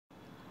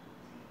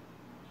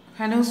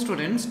Hello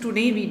students,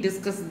 today we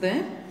discuss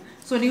the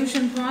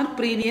solution for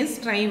previous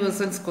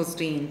triversals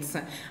questions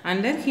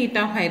under heat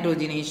of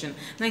hydrogenation.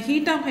 The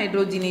heat of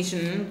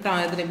hydrogenation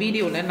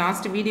video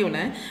last video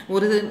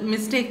ஒரு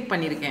mistake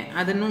பண்ணிருக்கேன்.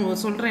 அத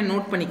சொல்றேன்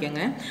note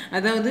பண்ணிக்கங்க.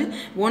 அதாவது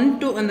 1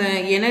 to அந்த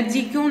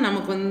எனர்ஜிக்கும்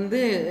நமக்கு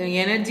வந்து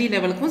எனர்ஜி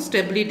லெவலுக்கும்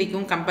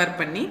ஸ்டெபிலிட்டிக்கும் கம்பேர்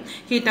பண்ணி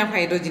heat of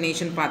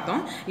hydrogenation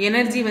பார்த்தோம்.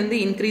 எனர்ஜி வந்து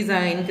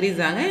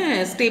இன்க்ரீஸ் ஆக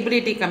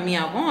ஸ்டெபிலிட்டி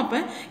கம்மியாகும். அப்ப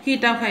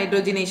heat of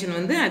hydrogenation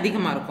வந்து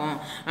அதிகமா இருக்கும்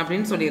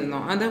அப்படினு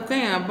சொல்லிருந்தோம். அதுக்கு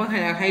அப்ப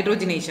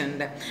ஹைட்ரோஜனேஷன்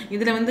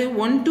இதுல வந்து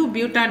 1,2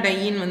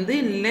 பியூட்டாடைன் வந்து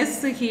less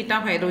heat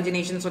of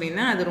hydrogenation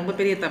சொல்லினா அது ரொம்ப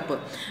பெரிய தப்பு.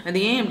 அது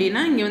ஏன்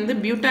அப்படினா இங்க வந்து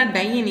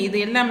பியூட்டாடைன் இது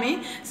எல்லாமே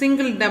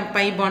சிங்கிள்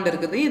பை பாண்ட்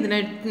இருக்குது. இதுல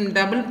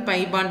டபுள் பை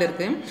பாண்ட்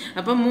இருக்கு.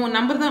 அப்ப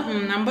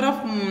number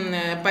of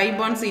by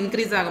bonds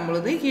increase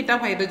ஆகும்போது heat of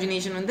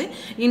hydrogenation வந்து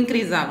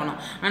இன்க்ரீஸ் ஆகணும்.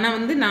 ஆனா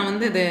வந்து நான்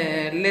வந்து இது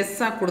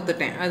லெஸ்ஸா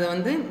கொடுத்துட்டேன். அது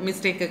வந்து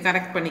மிஸ்டேக்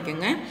கரெக்ட்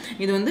பண்ணிக்கங்க.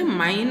 இது வந்து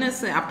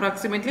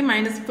approximately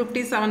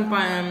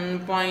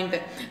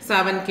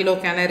 -57.7 கிலோ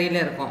கேலரியில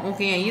இருக்கும்.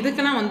 ஓகே,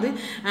 இதுக்கெல்லாம் வந்து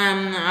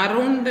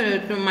அரௌண்ட்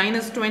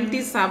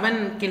 -27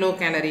 கிலோ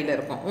கேலரியில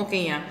இருக்கும்.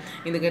 ஓகேயா,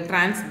 இதுக்கு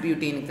டிரான்ஸ்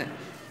பியூட்டினுக்கு.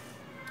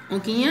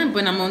 ஓகேயா,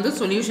 இப்போ நம்ம வந்து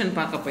சொல்யூஷன்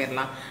பார்க்க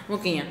போயிடலாம்.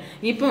 ஓகேயா,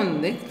 இப்போ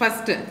வந்து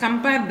first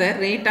compare the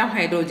rate of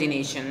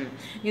hydrogenation.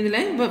 இதில்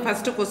இப்போ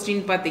ஃபஸ்ட்டு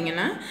கொஸ்டின்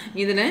பார்த்தீங்கன்னா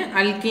இதில்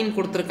அல்கீன்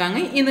கொடுத்துருக்காங்க.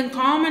 இது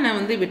காமனை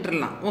வந்து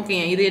விட்டுடலாம்.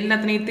 ஓகேயா, இது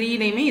எல்லாத்துலேயும்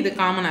 3லேயுமே இது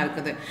காமனாக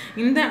இருக்குது.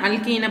 இந்த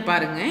அல்கீனை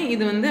பாருங்கள்.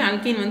 இது வந்து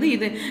அல்கீன் வந்து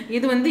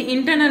இது வந்து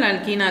இன்டர்னல்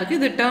அல்கீனாக இருக்குது.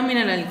 இது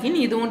டெர்மினல் அல்கீன்,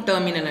 இதுவும்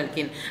டெர்மினல்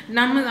அல்கீன்.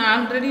 நம்ம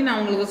ஆல்ரெடி நான்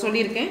உங்களுக்கு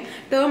சொல்லியிருக்கேன்,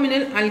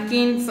 டெர்மினல்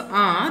அல்கீன்ஸ்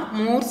ஆர்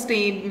மோர்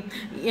ஸ்டேபிள்,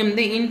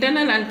 இந்த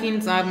இன்டர்னல்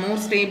அல்கீன்ஸ் ஆர்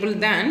மோர் ஸ்டேபிள்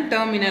தேன்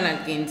terminal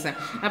alkenes.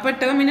 அப்ப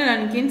terminal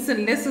alkenes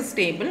less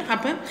stable.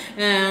 அப்ப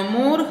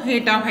more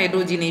heat of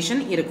hydrogenation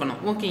இருக்கணும்.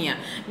 ஓகேயா,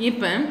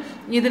 இப்போ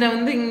இதுல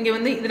வந்து இங்க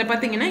வந்து இதுல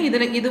பாத்தீங்கன்னா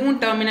இதுவும்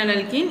terminal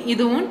alkene,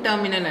 இதுவும்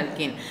terminal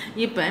alkene.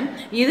 இப்போ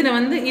இதுல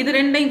வந்து இது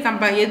ரெண்டையும்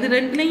கம்பேர்,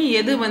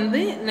 எது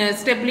வந்து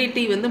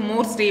ஸ்டெபிலிட்டி வந்து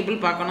more stable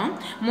பார்க்கணும்.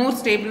 more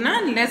stableனா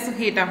less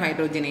heat of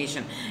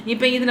hydrogenation.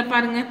 இப்போ இதுல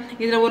பாருங்க,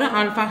 இதுல ஒரு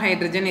ஆல்பா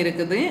ஹைட்ரஜன்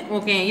இருக்குது.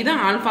 ஓகே, இது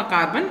ஆல்பா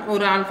கார்பன்,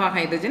 ஒரு ஆல்பா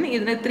ஹைட்ரஜன்,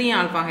 இதுல 3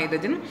 ஆல்பா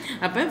ஹைட்ரஜன்.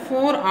 அப்ப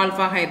 4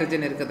 ஆல்பா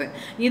ஹைட்ரஜன் இருக்குது.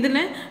 இதுல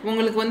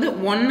உங்களுக்கு வந்து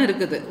 1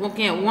 இருக்குது.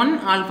 ஓகே, 1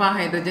 ஆல்பா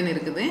ஹைட்ரஜன்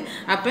இருக்குது.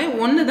 அப்ப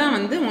 1 தான்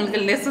வந்து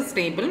உங்களுக்கு லெஸ்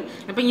ஸ்டேபிள்.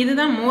 அப்ப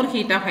இதுதான் மோர்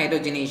ஹீட் ஆஃப்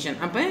ஹைட்ரோஜனேஷன்.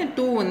 அப்ப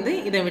 2 வந்து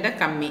இதை விட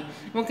கம்மி.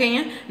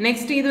 ஓகேயா,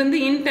 நெக்ஸ்ட் இது வந்து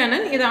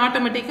இன்டர்னல், இது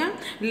ஆட்டோமேட்டிக்கா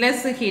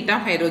லெஸ் ஹீட்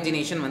ஆஃப்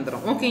ஹைட்ரோஜனேஷன்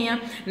வந்துடும். ஓகேயா,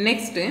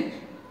 நெக்ஸ்ட்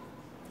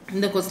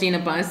இந்த கொஸ்டினை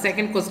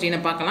செகண்ட் கொஸ்டினை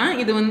பார்க்கலாம்.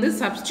 இது வந்து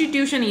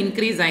சப்ஸ்டிடியூஷன்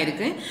இன்க்ரீஸ்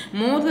ஆயிருக்கு.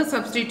 மோர் த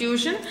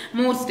சப்ஸ்டிடியூஷன்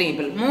மோர்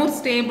ஸ்டேபிள். மோர்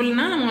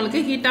ஸ்டேபிள்னா உங்களுக்கு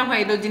ஹீட் ஆஃப்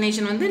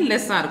ஹைட்ரோஜனேஷன் வந்து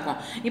லெஸ்ஸாக இருக்கும்.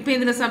 இப்போ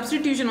இதில்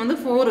சப்ஸ்டிடியூஷன் வந்து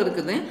 4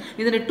 இருக்குது,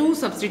 இதில் 2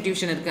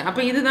 சப்ஸ்டிடியூஷன் இருக்குது.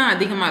 அப்போ இதுதான்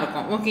அதிகமாக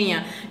இருக்கும். ஓகேயா,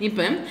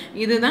 இப்போ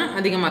இதுதான்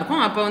அதிகமாக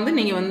இருக்கும். அப்போ வந்து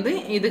நீங்கள் வந்து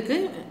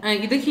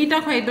இது ஹீட்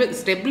ஆஃப்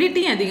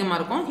ஸ்டெபிலிட்டி அதிகமாக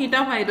இருக்கும், ஹீட்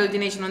ஆஃப்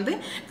ஹைட்ரோஜனேஷன் வந்து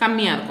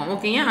கம்மியாக இருக்கும்.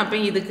 ஓகேயா, அப்போ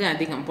இதுக்கு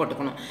அதிகம்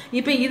போட்டுக்கணும்.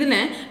 இப்போ இதில்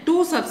 2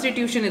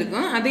 சப்ஸ்டிடியூஷன்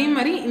இருக்கும். அதே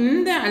மாதிரி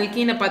இந்த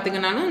அல்கீனை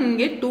பார்த்தீங்கன்னாலும்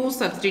இங்கே 2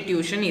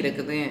 சப்ஸ்டிடியூஷன்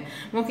இருக்குது.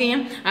 ஓகேயா,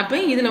 அப்போ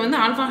இதில் வந்து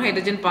ஆல்ஃபா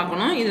ஹைட்ரஜன்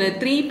பார்க்கணும். இதில்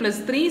 3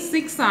 + 3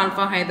 6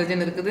 ஆல்ஃபா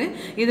ஹைட்ரஜன் இருக்குது.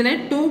 இதில்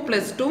 2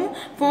 + 2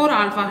 4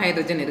 ஆல்ஃபா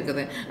ஹைட்ரஜன்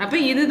இருக்குது. அப்போ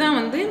இதுதான்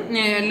வந்து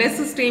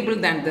லெஸ் ஸ்டேபிள்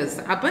தேன் திஸ்.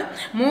 அப்போ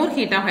மோர்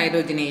ஹீட் ஆஃப்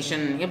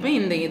ஹைட்ரோஜனேஷன். இப்போ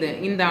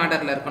இந்த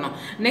ஆர்டரில் இருக்கணும்.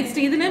 நெக்ஸ்ட்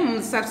இதில்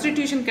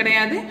சப்ஸ்டிடியூஷன்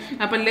கிடையாது.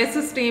 அப்போ less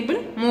stable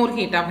more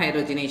heat of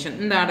hydrogenation.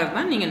 இந்த ஆர்டர்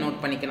தான் நீங்கள் நோட்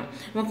பண்ணிக்கணும்.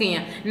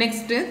 ஓகேயா,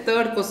 நெக்ஸ்ட்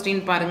தேர்ட்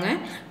கொஸ்டின் பாருங்க.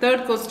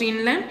 தேர்ட்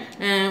கொஸ்டினில்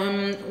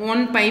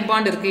 1 பை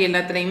பாண்ட் இருக்கு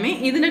எல்லாத்துலயுமே.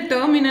 இதுல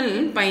டெர்மினல்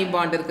பை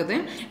பாண்ட் இருக்குது.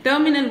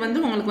 டெர்மினல் வந்து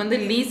உங்களுக்கு வந்து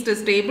least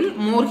stable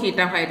more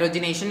heat of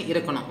hydrogenation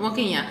இருக்கணும்.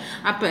 ஓகேயா,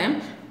 அப்ப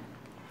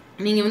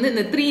நீங்க வந்து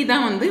இந்த 3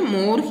 தான் வந்து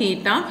மோர்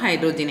ஹீட் ஆஃப்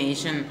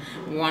ஹைட்ரோஜனேஷன்.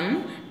 1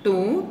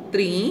 2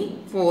 3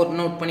 4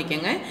 நோட்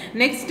பண்ணிக்கங்க.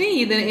 நெக்ஸ்ட்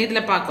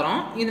இதில்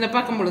பார்க்குறோம். இதில்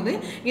பார்க்கும்பொழுது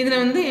இதில்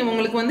வந்து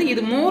உங்களுக்கு வந்து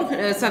இது மோர்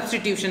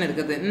சப்ஸ்டிடியூஷன்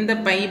இருக்குது. இந்த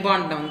பை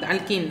பாண்டில் வந்து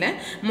அல்கீனில்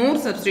மோர்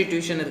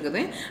சப்ஸ்டிடியூஷன்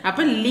இருக்குது.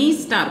 அப்போ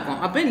லீஸ்டாக இருக்கும்.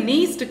 அப்போ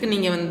லீஸ்ட்டுக்கு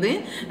நீங்கள் வந்து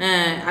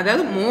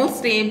அதாவது மோர்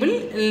stable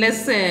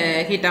less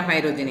heat of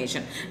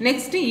hydrogenation.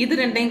 Next இது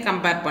ரெண்டையும்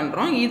கம்பேர்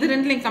பண்ணுறோம். இது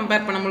ரெண்டுலையும்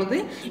கம்பேர் பண்ணும்பொழுது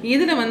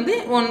இதில் வந்து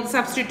 1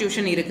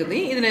 சப்ஸ்டிடியூஷன் இருக்குது.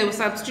 இதில்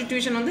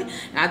சப்ஸ்டிடியூஷன் வந்து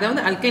அதாவது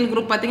அல்கைன்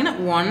குரூப் பார்த்தீங்கன்னா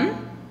 1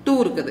 2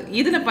 இருக்குது.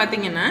 இதில்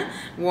பார்த்தீங்கன்னா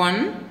 1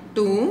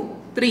 2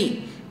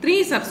 3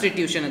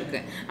 சப்ஸ்டிடியூஷன் இருக்கு.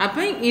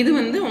 அப்போ இது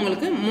வந்து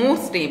உங்களுக்கு மோர்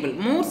stable.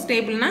 More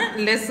ஸ்டேபிள்னா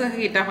less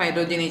heat of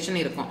hydrogenation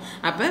இருக்கும்.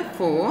 அப்போ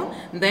 4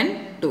 then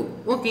 2.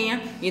 ஓகேயா,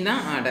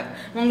 இதுதான் ஆர்டர்.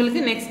 உங்களுக்கு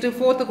நெக்ஸ்ட்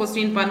ஃபோர்த்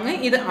கொஸ்டின் பாருங்க.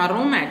 இது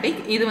அரோமேட்டிக்,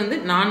 இது வந்து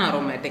நான்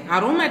அரோமேட்டிக்.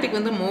 அரோமேட்டிக்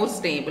வந்து மோர்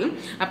ஸ்டேபிள்,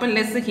 அப்போ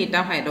லெஸ் ஹீட்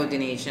ஆஃப்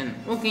ஹைட்ரோஜனேஷன்.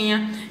 ஓகேயா,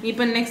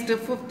 இப்போ நெக்ஸ்ட்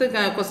ஃபிஃப்த்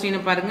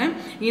கொஸ்டினை பாருங்க.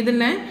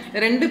 இதில்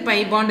 2 பை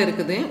பாண்ட்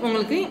இருக்குது.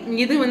 உங்களுக்கு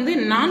இது வந்து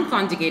நான்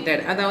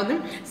கான்ஜுகேட்டட், அதாவது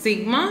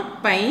சிக்மா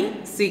பை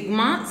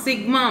சிக்மா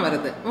சிக்மா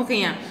வருது.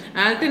 ஓகேயா,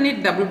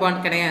 ஆல்டர்னேட் டபுள்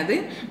பாண்ட் கிடையாது.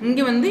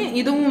 இங்கே வந்து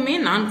இதுவுமே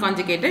நான்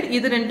கான்ஜுகேட்டட்,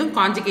 இது ரெண்டும்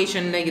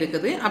கான்ஜுகேஷனில்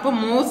இருக்குது. அப்போ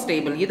மோர்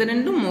ஸ்டேபிள், இது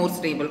ரெண்டும் மோர்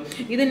ஸ்டேபிள்.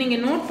 இதை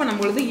நீங்கள் நோட்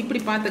பண்ணும்பொழுது இப்படி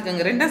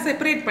பார்த்துக்கோங்க, ரெண்டாக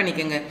செப்பரேட்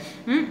பண்ணிக்கோங்க.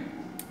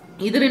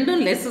 இது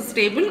ரெண்டும் less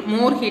stable,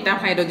 more heat of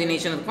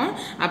hydrogenation இருக்கும்.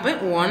 அப்ப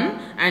 1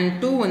 and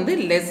 2 வந்து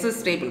less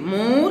stable,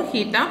 more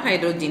heat of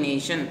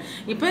hydrogenation.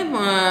 இப்ப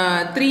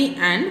 3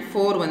 and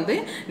 4 வந்து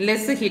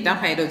less heat of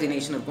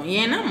hydrogenation இருக்கும்.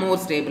 ஏன்னா more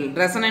stable,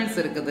 resonance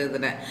இருக்குது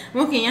இதுல.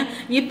 ஓகேயா?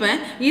 இப்ப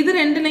இது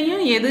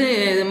ரெண்டுலயும் எது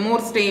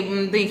more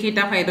stable heat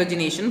of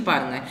hydrogenation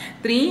பாருங்க.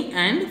 3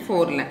 and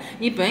 4ல.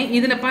 இப்ப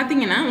இதுல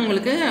பாத்தீங்கன்னா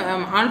உங்களுக்கு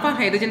alpha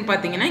hydrogen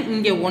பாத்தீங்கன்னா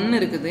இங்க 1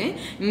 இருக்குது,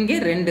 இங்க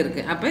 2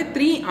 இருக்கு. அப்ப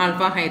 3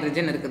 alpha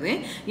hydrogen இருக்குது.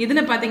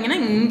 இதுல பாத்தீங்கன்னா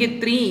இங்க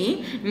 3,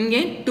 இங்க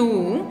 2,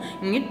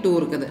 இங்க 2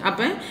 இருக்குது.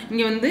 அப்ப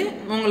இங்க வந்து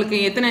உங்களுக்கு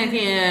எத்தனை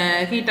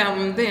ஹீட்டா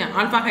வந்து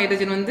ஆல்பா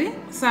ஹைட்ரஜன் வந்து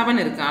 7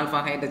 இருக்கு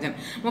ஆல்பா ஹைட்ரஜன்.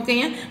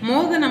 ஓகேயா?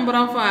 more the number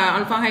of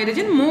alpha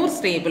hydrogen more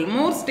stable.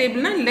 more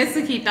stable னா less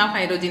heat of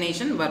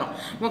hydrogenation வரும்.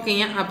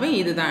 ஓகேயா? அப்ப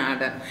இதுதான்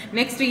ஆர்டர்.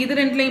 நெக்ஸ்ட் இது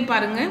ரெண்டுலயும்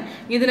பாருங்க.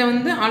 இதுல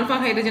வந்து ஆல்பா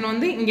ஹைட்ரஜன்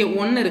வந்து இங்க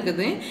 1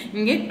 இருக்குது,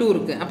 இங்க 2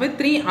 இருக்கு. அப்ப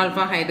 3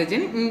 ஆல்பா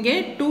ஹைட்ரஜன், இங்க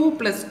 2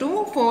 + 2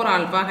 4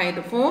 ஆல்பா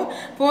ஹைட்ரஜன்,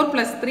 4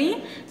 + 3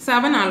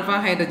 7 ஆல்பா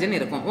ஹைட்ரஜன்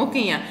இருக்கும்.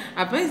 ஓகேயா?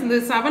 அப்ப இந்த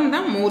 7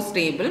 தான் மோர்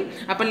ஸ்டேபிள்,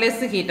 அப்ப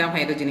லெஸ் ஹீட் ஆஃப்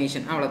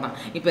ஹைட்ரோஜனேஷன். அவ்வளவுதான்.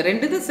 இப்ப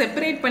ரெண்டுது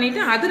செப்பரேட்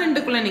பண்ணிட்டு அது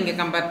ரெண்டுக்குள்ள நீங்க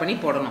கம்பேர் பண்ணி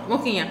போடணும்.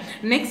 ஓகேயா?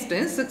 நெக்ஸ்ட்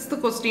 6th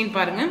क्वेश्चन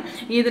பாருங்க.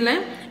 இதுல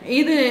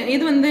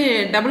இது வந்து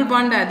டபுள்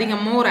பாண்ட்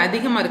மோர்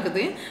அதிகமா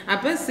இருக்குது.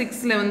 அப்ப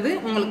 6ல வந்து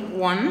உங்களுக்கு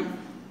 1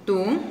 2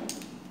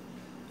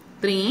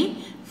 3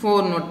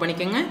 4 நோட்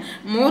பண்ணிக்கங்க.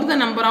 more the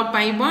number of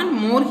pi bond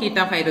more heat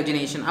of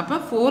hydrogenation. அப்ப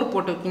 4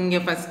 போட்டுக்கீங்க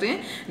ஃபர்ஸ்ட்.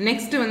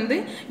 நெக்ஸ்ட் வந்து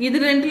இது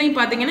ரெண்டுலயும்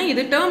பாத்தீங்கன்னா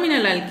இது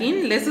டெர்மினல் அல்கீன்,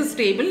 less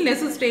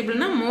stable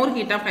னா more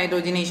heat of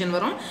hydrogenation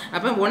வரும்.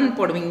 அப்ப 1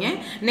 போடுவீங்க.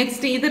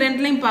 நெக்ஸ்ட் இது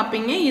ரெண்டுலயும்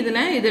பாப்பீங்க. இதுல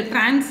இது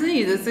trans,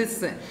 இது cis.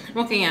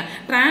 ஓகேயா?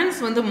 trans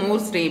வந்து more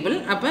stable,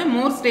 அப்ப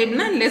more stable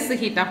னா less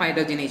heat of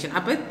hydrogenation.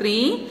 அப்ப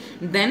 3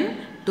 then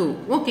 2.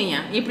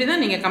 ஓகேயா? இப்படி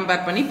தான் நீங்க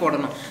கம்பேர் பண்ணி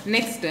போடணும்.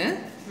 நெக்ஸ்ட்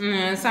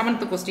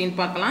 7th क्वेश्चन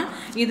பார்க்கலாம்.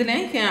 இதுல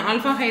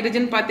ஆல்பா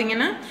ஹைட்ரஜன்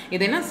பாத்தீங்கன்னா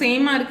இது என்ன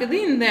சேமா இருக்குது.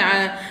 இந்த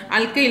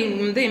அல்கைல்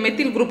வந்து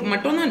மெத்தில் குரூப்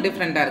மட்டும் தான்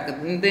டிஃபரண்டா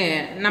இருக்குது. இந்த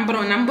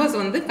நம்பர்ஸ்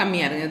வந்து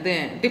கம்மியா இருக்குது,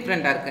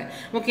 டிஃபரண்டா இருக்கு.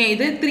 ஓகே,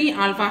 இது 3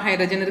 ஆல்பா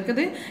ஹைட்ரஜன்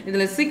இருக்குது,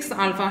 இதுல 6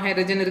 ஆல்பா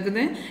ஹைட்ரஜன்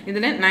இருக்குது,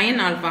 இதுல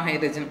 9 alpha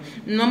hydrogen.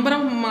 Number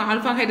of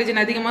alpha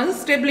hydrogen அதிகமாகும்,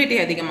 ஸ்டெபிலிட்டி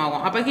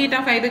அதிகமாகும். அப்ப ஹீட்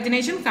ஆஃப்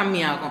ஹைட்ரஜனேஷன்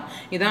கம்மியாகும்.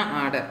 இதான்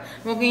ஆர்டர்.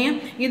 ஓகே,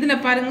 இதுல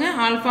பாருங்க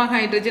ஆல்பா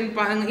ஹைட்ரஜன்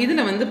பாருங்க.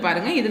 இதுல வந்து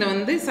பாருங்க, இதுல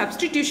வந்து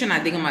சப்ஸ்டிடியூஷன்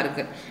அதிகமா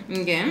இருக்கு.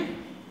 இங்க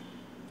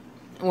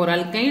ஒரு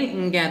அல்கைல்,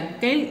 இங்க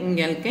அல்கைல், இங்க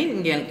அல்கைல்,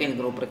 இங்க அல்கைல்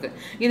குரூப் இருக்கு.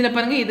 இதுல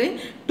பாருங்க இது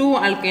 2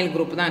 அல்கைல்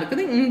குரூப் தான்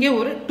இருக்குது. இங்க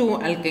ஒரு 2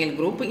 அல்கைல்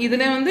குரூப்,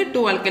 இதுல வந்து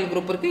 2 அல்கைல்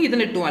குரூப் இருக்கு,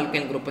 இதுல 2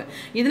 அல்கைல் குரூப்.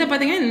 இதுல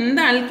பாத்தீங்கன்னா இந்த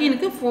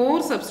அல்கீனுக்கு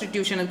 4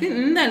 சப்ஸ்டிடியூஷன் இருக்கு,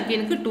 இந்த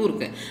அல்கீனுக்கு 2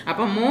 இருக்கு.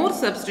 அப்ப மோர்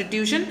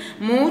substitution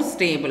more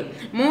stable.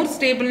 More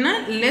ஸ்டேபிள்னா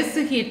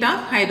less heat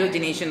of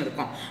hydrogenation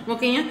இருக்கும்.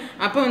 ஓகேயா?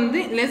 அப்ப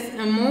வந்து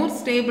மோர்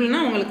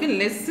ஸ்டேபிள்னா உங்களுக்கு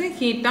லெஸ்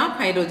ஹீட் ஆஃப்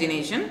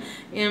ஹைட்ரோஜனேஷன்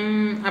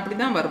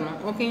அப்படிதான் வரணும்.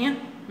 ஓகேயா?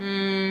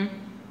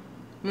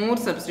 more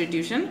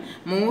substitution,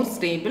 more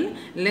stable,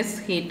 less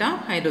heat of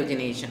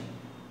hydrogenation.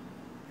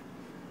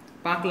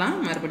 பார்க்கலாம்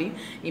மறுபடியும்.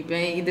 இப்போ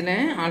இதில்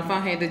ஆல்ஃபா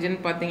ஹைட்ரஜன்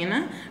பார்த்தீங்கன்னா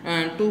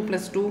 2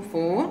 + 2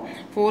 4,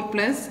 4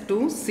 + 2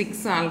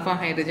 6 ஆல்ஃபா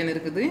ஹைட்ரஜன்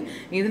இருக்குது.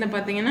 இதில்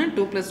பார்த்தீங்கன்னா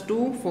 2 + 2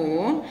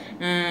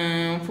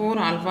 4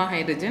 ஆல்ஃபா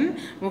ஹைட்ரஜன்.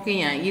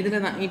 ஓகேயா?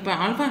 இதில் தான் இப்போ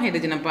ஆல்ஃபா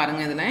ஹைட்ரஜனை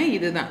பாருங்கள். இதில்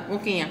இதுதான்.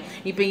 ஓகேயா?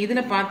 இப்போ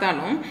இதில்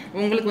பார்த்தாலும்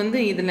உங்களுக்கு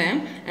வந்து இதில்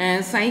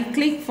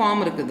சைக்ளிக்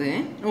ஃபார்ம் இருக்குது.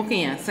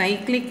 ஓகேயா?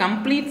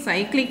 Complete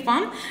cyclic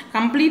form,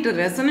 complete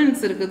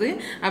resonance இருக்குது.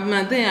 அப்போ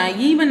அது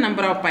even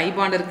number of by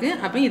bond இருக்குது.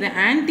 அப்போ இது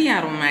ஆன்டி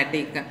அரோமேட்டிக்.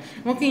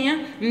 ஓகேயா?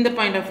 இந்த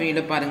பாயிண்ட் ஆஃப்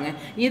வியூல பாருங்க.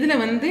 இதுல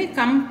வந்து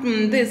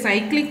இந்த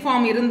சைக்ளிக்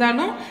ஃபார்ம்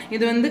இருந்தாலும்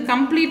இது வந்து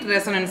கம்ப்ளீட்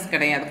ரெசனன்ஸ்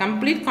கிடையாது,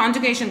 கம்ப்ளீட்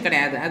கான்ஜுகேஷன்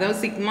கிடையாது. அதாவது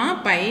சிக்மா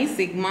பை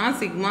சிக்மா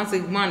சிக்மா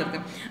சிக்மான்னு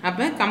இருக்கு.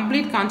 அப்ப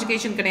கம்ப்ளீட்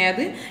கான்ஜுகேஷன்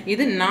கிடையாது.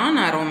 இது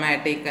நான்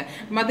அரோமேட்டிக்.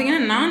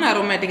 பாத்தீங்கன்னா நான்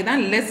அரோமேட்டிக்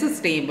தான் லெஸ்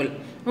ஸ்டேபிள்.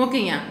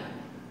 ஓகேயா?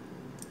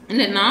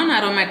 இல்லை நான்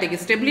அரோமேட்டிக்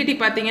ஸ்டெபிலிட்டி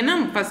பார்த்தீங்கன்னா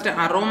ஃபர்ஸ்ட்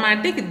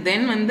அரோமேட்டிக்,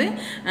 தென் வந்து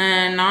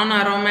நான்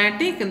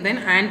அரோமேட்டிக், தென்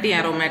ஆன்டி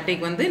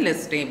அரோமேட்டிக் வந்து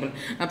லெஸ் ஸ்டேபிள்.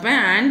 அப்போ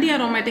ஆன்டி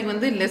அரோமேட்டிக்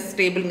வந்து லெஸ்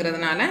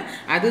ஸ்டேபிள்ங்கிறதுனால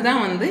அதுதான்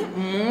வந்து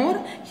மோர்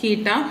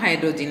ஹீட் ஆஃப்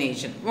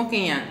ஹைட்ரோஜினேஷன்.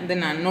 ஓகேயா? இதை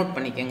நான் நோட்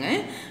பண்ணிக்கோங்க.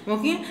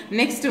 ஓகே,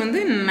 நெக்ஸ்ட்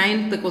வந்து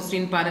 9th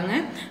क्वेश्चन பாருங்க.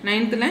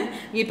 9th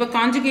இப்போ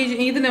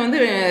கான்ஜுகேஷன் இதில்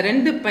வந்து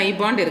 2 பை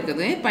பாண்ட்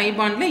இருக்குது. பை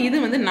பாண்டில் இது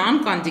வந்து நான்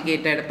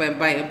கான்ஜுகேட்டட்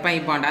பை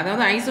பாண்ட்,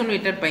 அதாவது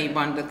ஐசோலேட்டட் பை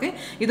பாண்ட் இருக்கு,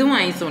 இதுவும்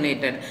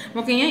ஐசோலேட்டட்.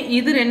 ஓகேயா?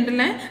 இது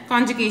ரெண்டுல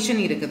கான்ஜுகேஷன்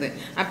இருக்குது.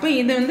 அப்ப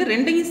இது வந்து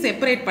ரெண்டையும்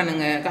செப்பரேட்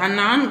பண்ணுங்க.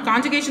 நான்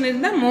கான்ஜுகேஷன்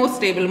இருந்தா மோர்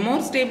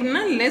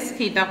ஸ்டேபிள்னா லெஸ்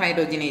ஹீட் ஆஃப்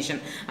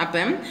ஹைட்ரோஜனேஷன்.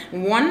 அப்ப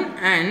 1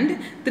 and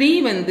 3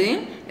 வந்து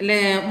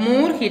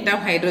மோர் heat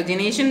of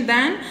hydrogenation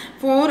than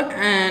 4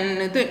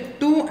 and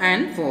 2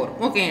 and 4.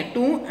 Okay,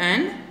 2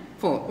 and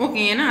 4.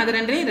 Okay, ஏன்னா அது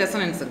ரெண்டுலையும்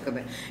ரெசனன்ஸ் இருக்குது.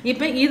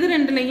 இப்போ இது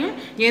ரெண்டுலையும்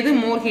எது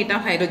மோர் ஹீட்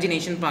ஆஃப்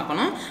ஹைட்ரோஜனேஷன்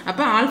பார்க்கணும்.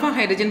 அப்போ ஆல்ஃபா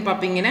ஹைட்ரஜன்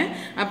பார்ப்பீங்கன்னா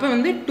அப்போ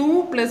வந்து 2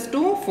 +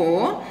 2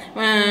 4,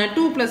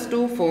 2 +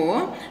 2 4,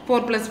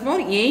 4 + 4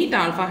 8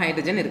 ஆல்ஃபா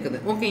ஹைட்ரஜன் இருக்குது.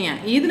 ஓகேயா?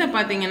 இதில்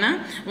பார்த்தீங்கன்னா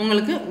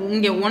உங்களுக்கு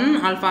இங்கே 1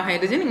 ஆல்ஃபா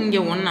ஹைட்ரஜன்,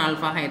 இங்கே 1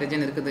 ஆல்ஃபா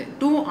ஹைட்ரஜன் இருக்குது.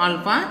 2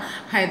 ஆல்ஃபா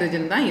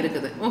ஹைட்ரஜன் தான்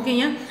இருக்குது.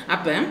 ஓகேயா?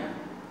 அப்போ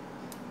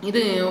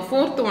இது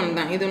ஃபோர்த் ஒன்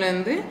தான். இதில்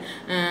வந்து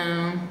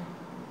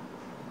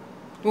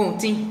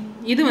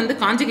இது வந்து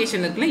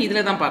கான்ஜுகேஷன் இருக்குல்ல,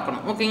 இதில் தான்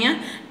பார்க்கணும். ஓகேங்க.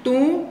 2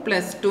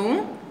 + 2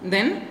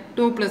 தென்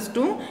 2 +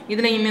 2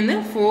 இதுலையுமே வந்து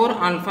 4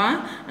 ஆல்ஃபா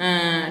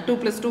 2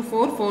 + 2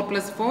 4 4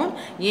 + 4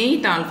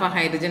 8 ஆல்ஃபா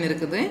ஹைட்ரஜன்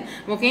இருக்குது.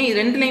 ஓகே,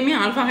 ரெண்டுலேயுமே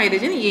ஆல்ஃபா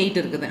ஹைட்ரஜன் 8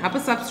 இருக்குது. அப்போ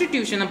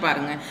சப்ஸ்டிடியூஷனை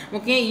பாருங்கள்.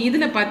 ஓகே,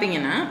 இதில்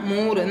பார்த்தீங்கன்னா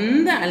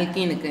இந்த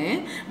அல்கீனுக்கு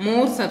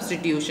மோர்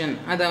சப்ஸ்டிடியூஷன்,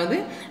 அதாவது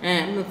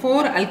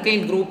 4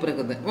 அல்கைல் குரூப்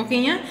இருக்குது.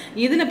 ஓகேங்க,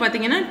 இதில்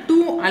பார்த்தீங்கன்னா 2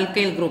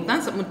 அல்கைல் குரூப்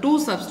தான் 2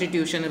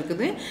 சப்ஸ்டிடியூஷன்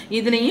இருக்குது.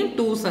 இதுலேயும்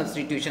 2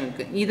 சப்ஸ்டிடியூஷன்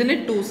இருக்குது. இதில்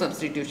 2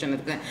 சப்ஸ்டிடியூஷன்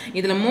இருக்குது.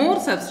 இதில்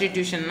மோர்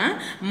சப்ஸ்டிடியூஷன்னா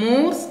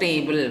மோர்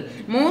stable.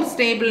 More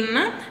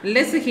ஸ்டேபிள்னா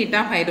less heat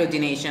of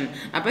ஹைட்ரோஜினேஷன்.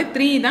 அப்போ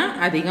 3 தான்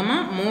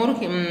அதிகமாக மோர்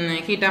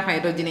ஹீட் ஆஃப்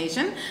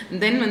ஹைட்ரோஜினேஷன்,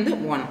 தென் வந்து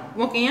 1.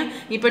 ஓகேயா,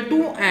 இப்போ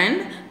 2 and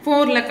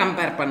 4ல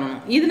கம்பேர்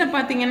பண்ணணும். இதில்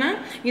பார்த்தீங்கன்னா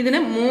இதில்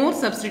மோர்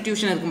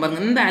சப்ஸ்டிடியூஷன் இருக்கும்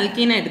பாருங்கள். இந்த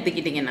அல்கீனை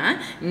எடுத்துக்கிட்டிங்கன்னா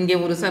இங்கே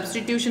ஒரு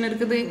சப்ஸ்டிடியூஷன்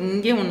இருக்குது,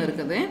 இங்கே ஒன்று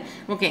இருக்குது.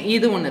 ஓகே,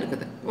 இது ஒன்று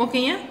இருக்குது.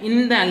 ஓகேயா,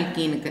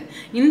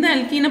 இந்த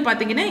அல்கீனை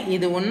பார்த்தீங்கன்னா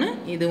இது ஒன்று,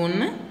 இது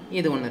ஒன்று,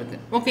 இது ஒன்று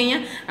இருக்குது. ஓகேயா,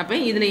 அப்போ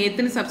இதில்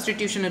எத்தனை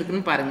சப்ஸ்டிடியூஷன்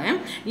இருக்குன்னு பாருங்கள்.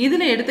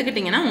 இதில்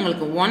எடுத்துக்கிட்டிங்கன்னா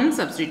உங்களுக்கு 1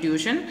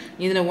 சப்ஸ்டிடியூஷன்,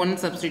 இதில் 1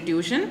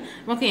 சப்ஸ்டிடியூஷன்.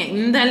 ஓகே,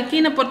 இந்த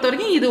அல்கீனை பொறுத்த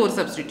வரைக்கும் இது ஒரு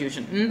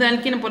சப்ஸ்டிடியூஷன், இந்த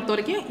அல்கீனை பொறுத்த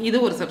வரைக்கும் இது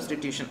ஒரு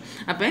சப்ஸ்டிடியூஷன்.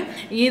 அப்போ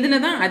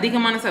இதில் தான்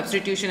அதிகமான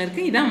சப்ஸ்டிடியூஷன்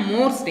இருக்குது. இதான்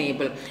மோர்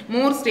stable.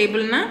 More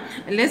ஸ்டேபிள்னா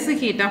less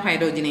heat of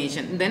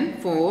ஹைட்ரோஜினேஷன், தென்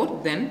 4,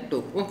 தென்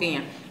 2.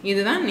 ஓகேங்க,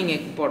 இதுதான்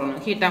நீங்கள்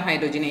போடணும் heat of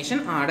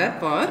ஹைட்ரோஜினேஷன் order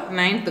for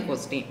 9th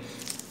question.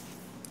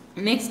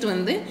 Next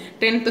வந்து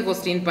 10th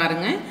கொஸ்டின்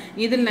பாருங்கள்.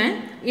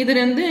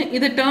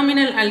 இது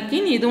டெர்மினல்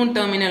அல்கின், இதுவும்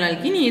டெர்மினல்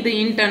அல்கின், இது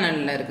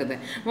இன்டர்னலில் இருக்குது.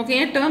 ஓகே,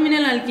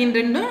 டெர்மினல் அல்கின்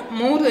ரெண்டும்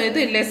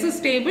இது less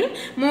stable,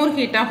 more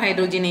heat of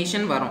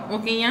ஹைட்ரோஜினேஷன் வரும்.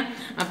 ஓகேயா,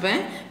 அப்போ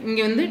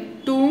இங்கே வந்து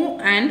 2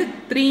 and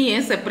 3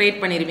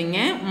 செப்பரேட் பண்ணிடுவீங்க,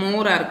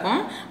 மோராக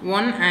இருக்கும்.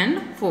 1 and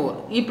 4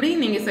 இப்படி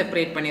நீங்கள்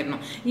செப்பரேட்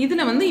பண்ணிடணும்.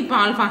 இதில் வந்து இப்போ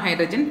ஆல்ஃபா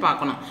ஹைட்ரஜன்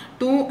பார்க்கணும்.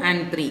 2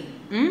 and 3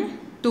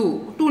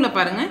 2ல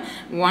பாருங்கள்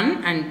 1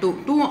 and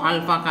 2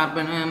 ஆல்ஃபா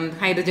கார்பன்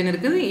ஹைட்ரஜன்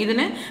இருக்குது.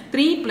 இதில்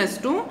 3 +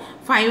 2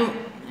 5,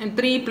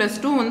 3 +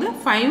 2 வந்து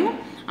 5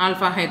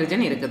 ஆல்ஃபா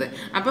ஹைட்ரஜன் இருக்குது.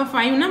 அப்போ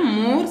 5னா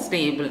மோர்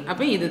ஸ்டேபிள்.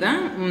 அப்போ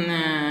இதுதான்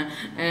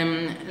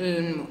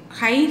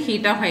ஹை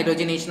ஹீட் ஆஃப்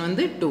ஹைட்ரோஜினேஷன்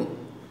வந்து 2.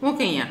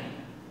 ஓகேயா,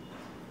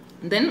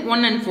 தென்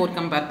 1 and 4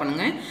 கம்பேர்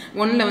பண்ணுங்கள்.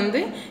 1ல்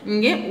வந்து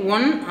இங்கே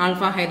 1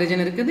 ஆல்ஃபா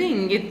ஹைட்ரஜன் இருக்குது,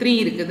 இங்கே 3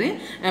 இருக்குது.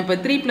 இப்போ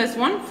 3 +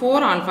 1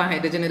 4 ஆல்ஃபா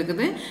ஹைட்ரஜன்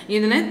இருக்குது.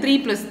 இதில் 3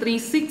 + 3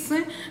 6,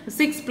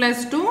 6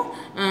 + 2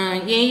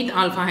 8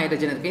 ஆல்ஃபா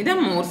ஹைட்ரஜன் இருக்குது.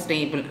 இதான் மோர்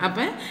ஸ்டேபிள்.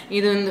 அப்போ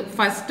இது வந்து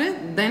ஃபஸ்ட்டு,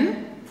 தென்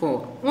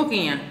 4.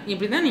 ஓகேயா,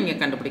 இப்படி தான் நீங்கள்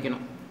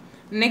கண்டுபிடிக்கணும்.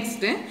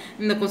 நெக்ஸ்ட்டு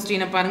இந்த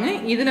கொஸ்டினை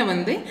பாருங்கள். இதில்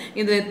வந்து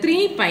இது 3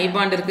 பை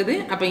பாண்ட் இருக்குது.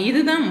 அப்போ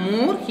இதுதான்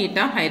மோர்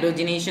ஹீட் ஆஃப்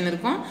ஹைட்ரோஜினேஷன்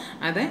இருக்கும்.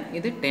 அதை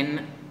இது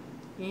 10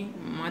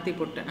 மாற்றி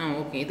போட்டேன்.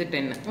 ஓகே, இது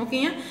 10.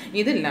 ஓகேயா,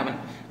 இது 11.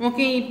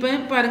 ஓகே, இப்போ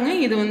பாருங்கள்,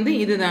 இது வந்து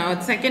இதுதான்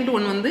செகண்ட்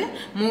ஒன் வந்து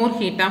மோர்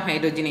ஹீட் ஆஃப்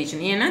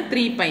ஹைட்ரோஜினேஷன். ஏன்னா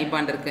 3 பை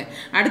பாண்ட் இருக்குது.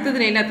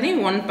 அடுத்ததுல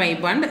எல்லாத்துலேயும் 1 பை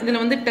பாண்ட். இதில்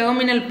வந்து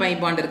டெர்மினல் பை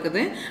பாண்ட்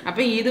இருக்குது.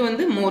 அப்போ இது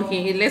வந்து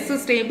less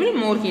stable,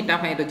 more heat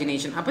of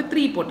ஹைட்ரோஜினேஷன். அப்போ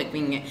 3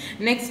 போட்டுக்குவீங்க.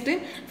 நெக்ஸ்ட்டு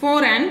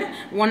 4 and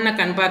 1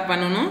 கம்பேர்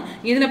பண்ணணும்.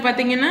 இதில்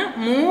பார்த்தீங்கன்னா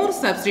மோர்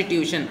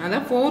சப்ஸ்டிடியூஷன்,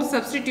 அதாவது 4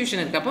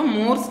 சப்ஸ்டிடியூஷன் இருக்குது. அப்போ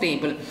மோர்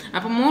ஸ்டேபிள்.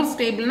 அப்போ மோர்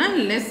ஸ்டேபிள்னா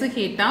லெஸ்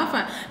ஹீட் ஆஃப்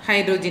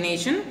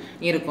ஹைட்ரோஜினேஷன்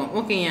இருக்கும்.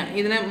 ஓகேயா,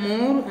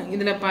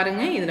 இதில்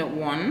பாருங்கள், இதில்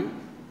 1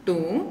 2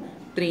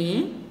 3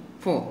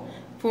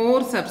 4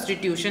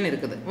 சப்ஸ்டிடியூஷன்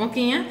இருக்குது.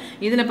 ஓகேயா,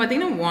 இதில்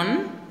பார்த்தீங்கன்னா 1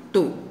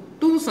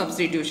 2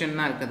 சப்ஸ்டிடியூஷன்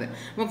தான் இருக்குது.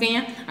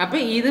 ஓகேயா, அப்போ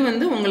இது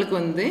வந்து உங்களுக்கு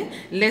வந்து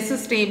லெஸ்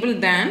ஸ்டேபிள்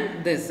தேன்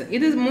திஸ்.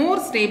 இது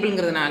மோர்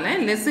ஸ்டேபிள்ங்கிறதுனால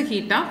லெஸ்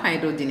ஹீட் ஆஃப்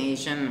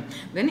ஹைட்ரோஜினேஷன்,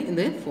 தென்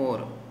இது 4.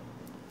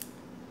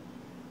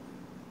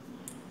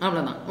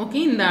 அவ்வளோதான்.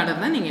 ஓகே, இந்த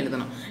ஆர்டர் தான் நீங்கள்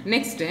எழுதணும்.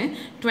 நெக்ஸ்ட்டு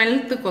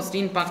 12th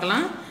கொஸ்டின்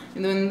பார்க்கலாம்.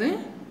 இது வந்து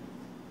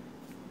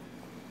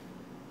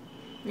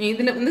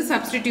இதில் வந்து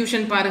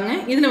சப்ஸ்டிடியூஷன்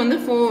பாருங்கள். இதில் வந்து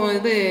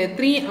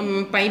 3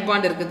 பை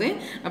பாண்ட் இருக்குது.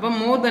 அப்போ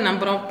மோர் the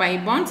number of by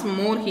bonds,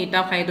 more heat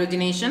of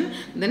ஹைட்ரோஜினேஷன்,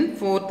 then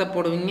 4th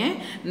போடுவீங்க.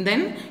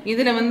 தென்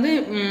இதில் வந்து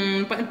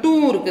 2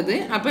 இருக்குது.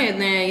 அப்போ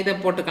இதை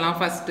போட்டுக்கலாம்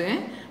ஃபஸ்ட்டு.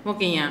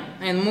 ஓகேயா,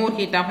 மோர்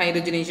ஹீட் ஆஃப்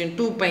ஹைட்ரோஜினேஷன்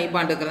 2 பை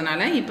பாண்ட்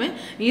இருக்கிறதுனால இப்போ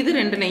இது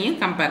ரெண்டுலையும்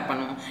கம்பேர்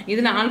பண்ணுவோம்.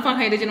 இதில் ஆல்ஃபா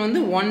ஹைட்ரஜன்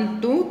வந்து 1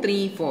 2 3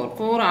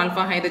 4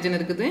 ஆல்ஃபா ஹைட்ரஜன்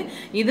இருக்குது.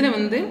 இதில்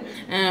வந்து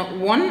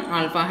 1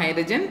 ஆல்ஃபா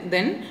ஹைட்ரஜன்,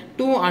 தென்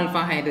 2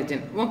 ஆல்ஃபா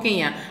ஹைட்ரஜன்.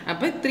 ஓகேயா,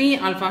 அப்போ 3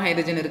 ஆல்ஃபா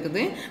ஹைட்ரஜன்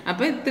இருக்குது.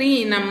 அப்போ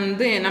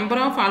 3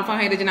 நம்பர் ஆஃப்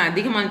ஆல்ஃபா ஹைட்ரஜன்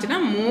அதிகமாக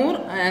இருந்துச்சுன்னா மோர்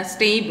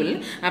ஸ்டேபிள்.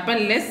 அப்போ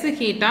லெஸ்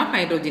ஹீட் ஆஃப்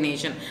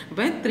ஹைட்ரோஜினேஷன்.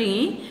 அப்போ 3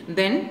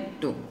 தென்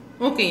 2.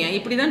 ஓகேயா,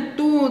 இப்படி தான்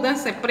 2 தான்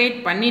செப்பரேட்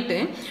பண்ணிவிட்டு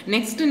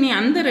நெக்ஸ்ட்டு நீ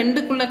அந்த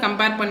ரெண்டுக்குள்ளே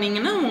கம்பேர்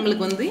பண்ணிங்கன்னா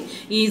உங்களுக்கு வந்து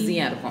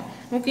ஈஸியாக இருக்கும்.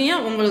 ஓகேயா,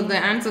 உங்களுக்கு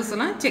ஆன்சர்ஸ்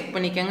எல்லாம் செக்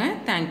பண்ணிக்கோங்க.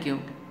 தேங்க்யூ.